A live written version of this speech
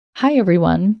Hi,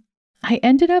 everyone. I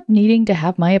ended up needing to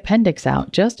have my appendix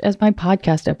out just as my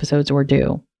podcast episodes were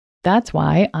due. That's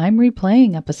why I'm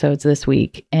replaying episodes this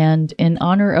week. And in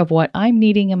honor of what I'm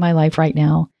needing in my life right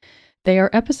now, they are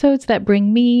episodes that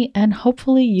bring me and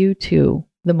hopefully you too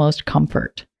the most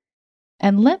comfort.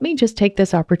 And let me just take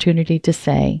this opportunity to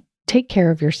say, take care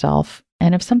of yourself.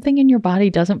 And if something in your body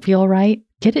doesn't feel right,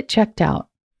 get it checked out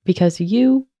because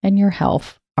you and your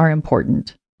health are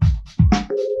important.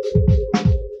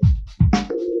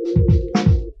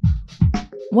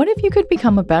 What if you could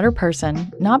become a better person,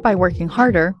 not by working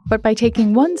harder, but by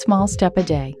taking one small step a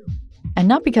day? And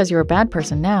not because you're a bad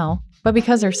person now, but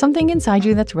because there's something inside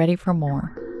you that's ready for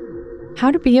more.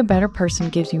 How to Be a Better Person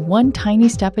gives you one tiny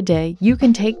step a day you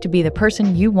can take to be the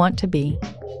person you want to be.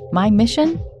 My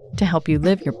mission? To help you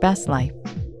live your best life.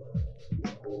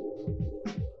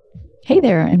 Hey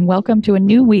there, and welcome to a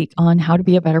new week on How to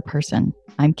Be a Better Person.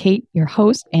 I'm Kate, your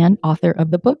host and author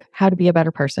of the book, How to Be a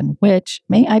Better Person, which,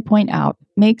 may I point out,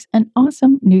 makes an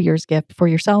awesome New Year's gift for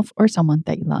yourself or someone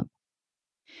that you love.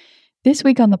 This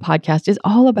week on the podcast is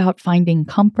all about finding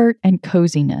comfort and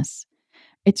coziness.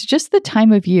 It's just the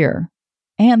time of year,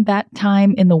 and that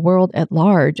time in the world at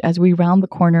large as we round the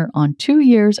corner on 2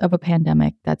 years of a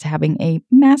pandemic that's having a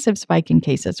massive spike in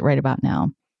cases right about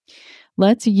now.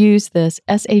 Let's use this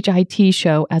SHIT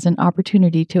show as an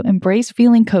opportunity to embrace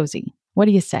feeling cozy. What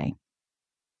do you say?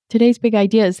 Today's big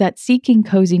idea is that seeking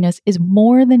coziness is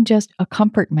more than just a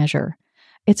comfort measure.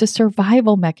 It's a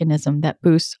survival mechanism that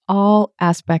boosts all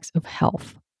aspects of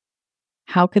health.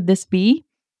 How could this be?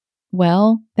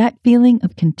 Well, that feeling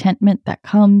of contentment that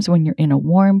comes when you're in a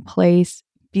warm place,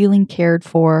 feeling cared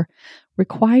for,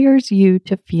 requires you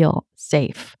to feel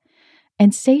safe.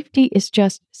 And safety is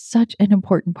just such an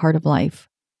important part of life.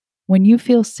 When you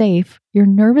feel safe, your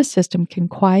nervous system can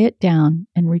quiet down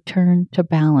and return to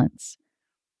balance.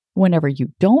 Whenever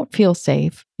you don't feel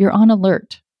safe, you're on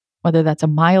alert, whether that's a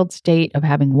mild state of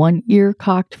having one ear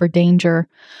cocked for danger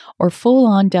or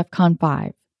full-on DEFCON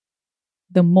 5.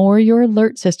 The more your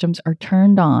alert systems are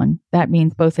turned on, that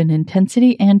means both in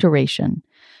intensity and duration,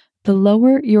 the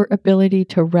lower your ability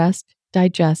to rest,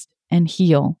 digest, and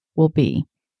heal will be.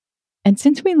 And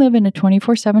since we live in a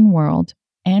 24/7 world,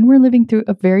 and we're living through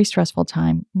a very stressful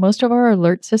time, most of our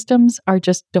alert systems are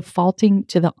just defaulting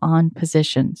to the on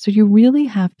position. So you really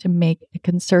have to make a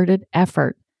concerted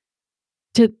effort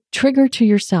to trigger to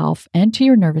yourself and to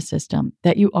your nervous system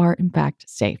that you are in fact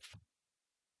safe.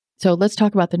 So let's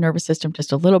talk about the nervous system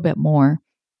just a little bit more.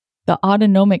 The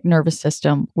autonomic nervous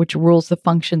system, which rules the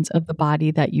functions of the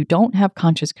body that you don't have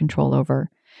conscious control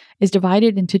over, is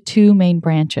divided into two main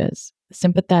branches, the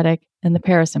sympathetic and the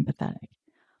parasympathetic.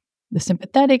 The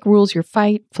sympathetic rules your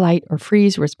fight, flight, or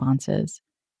freeze responses.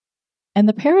 And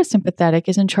the parasympathetic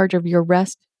is in charge of your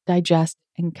rest, digest,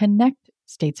 and connect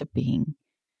states of being.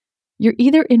 You're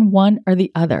either in one or the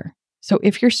other. So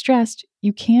if you're stressed,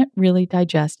 you can't really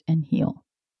digest and heal.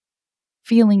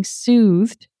 Feeling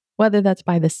soothed, whether that's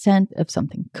by the scent of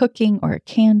something cooking or a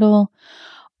candle,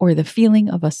 or the feeling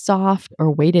of a soft or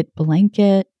weighted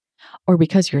blanket, or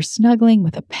because you're snuggling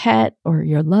with a pet or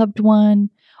your loved one,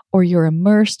 or you're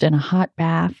immersed in a hot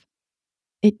bath,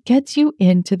 it gets you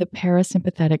into the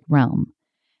parasympathetic realm.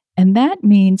 And that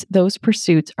means those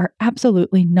pursuits are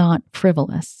absolutely not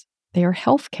frivolous. They are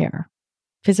healthcare,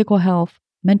 physical health,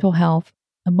 mental health,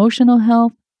 emotional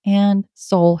health, and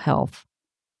soul health.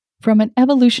 From an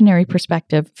evolutionary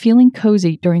perspective, feeling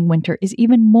cozy during winter is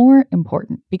even more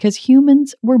important because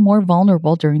humans were more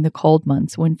vulnerable during the cold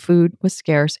months when food was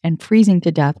scarce and freezing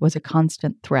to death was a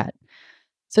constant threat.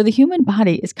 So the human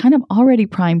body is kind of already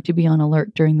primed to be on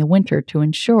alert during the winter to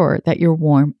ensure that you're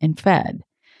warm and fed.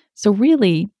 So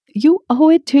really, you owe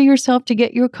it to yourself to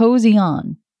get your cozy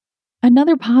on.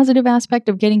 Another positive aspect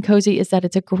of getting cozy is that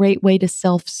it's a great way to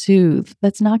self-soothe.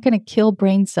 That's not going to kill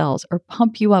brain cells or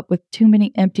pump you up with too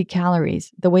many empty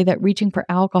calories, the way that reaching for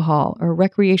alcohol or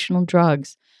recreational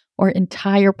drugs or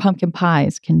entire pumpkin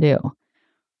pies can do.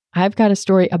 I've got a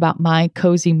story about my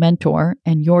cozy mentor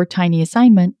and your tiny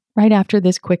assignment right after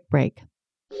this quick break.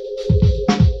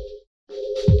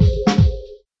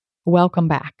 Welcome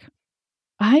back.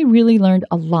 I really learned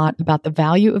a lot about the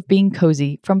value of being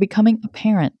cozy from becoming a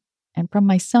parent and from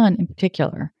my son in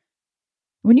particular.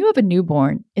 When you have a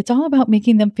newborn, it's all about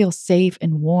making them feel safe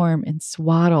and warm and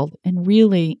swaddled, and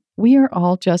really, we are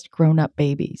all just grown-up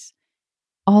babies.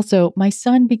 Also, my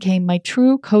son became my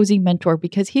true cozy mentor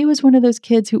because he was one of those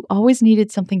kids who always needed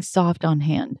something soft on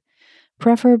hand,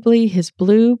 preferably his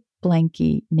blue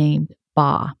blankie named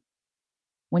Ba.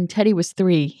 When Teddy was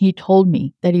 3, he told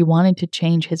me that he wanted to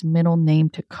change his middle name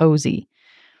to Cozy.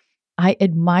 I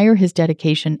admire his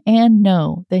dedication and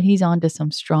know that he's onto some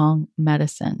strong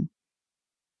medicine.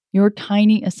 Your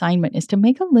tiny assignment is to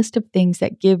make a list of things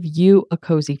that give you a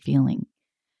cozy feeling.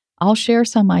 I'll share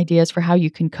some ideas for how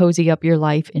you can cozy up your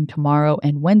life in tomorrow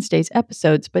and Wednesday's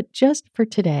episodes, but just for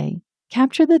today,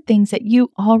 capture the things that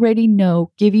you already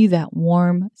know give you that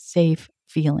warm, safe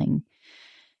feeling.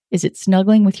 Is it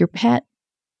snuggling with your pet?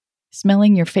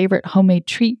 Smelling your favorite homemade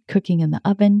treat cooking in the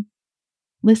oven?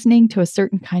 Listening to a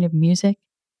certain kind of music?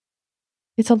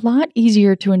 It's a lot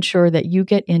easier to ensure that you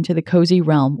get into the cozy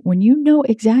realm when you know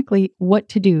exactly what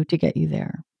to do to get you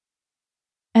there.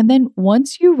 And then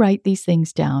once you write these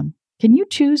things down, can you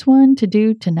choose one to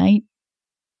do tonight?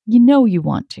 You know you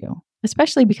want to,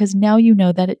 especially because now you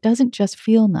know that it doesn't just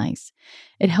feel nice.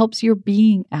 It helps your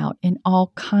being out in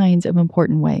all kinds of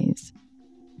important ways.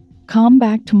 Come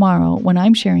back tomorrow when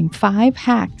I'm sharing 5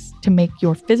 hacks to make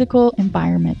your physical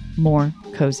environment more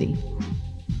cozy.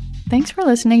 Thanks for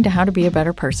listening to How to Be a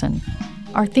Better Person.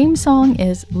 Our theme song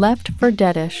is Left for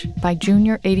Deadish by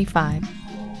Junior85.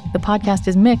 The podcast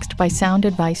is mixed by Sound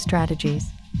Advice Strategies.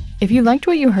 If you liked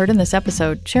what you heard in this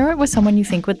episode, share it with someone you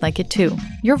think would like it too.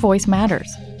 Your voice matters.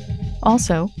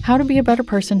 Also, How to Be a Better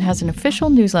Person has an official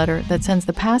newsletter that sends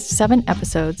the past 7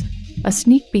 episodes, a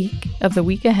sneak peek of the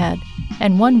week ahead,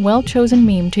 and one well-chosen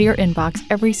meme to your inbox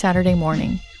every Saturday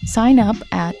morning. Sign up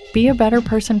at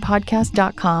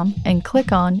beabetterpersonpodcast.com and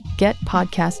click on Get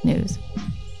Podcast News.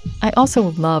 I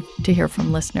also love to hear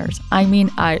from listeners. I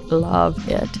love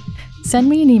it. Send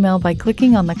me an email by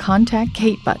clicking on the Contact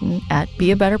Kate button at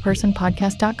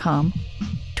beabetterpersonpodcast.com,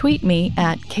 tweet me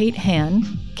at KateHan,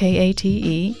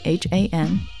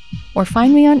 Katehan, or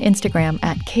find me on Instagram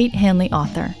at Kate Hanley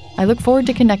Author. I look forward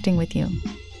to connecting with you.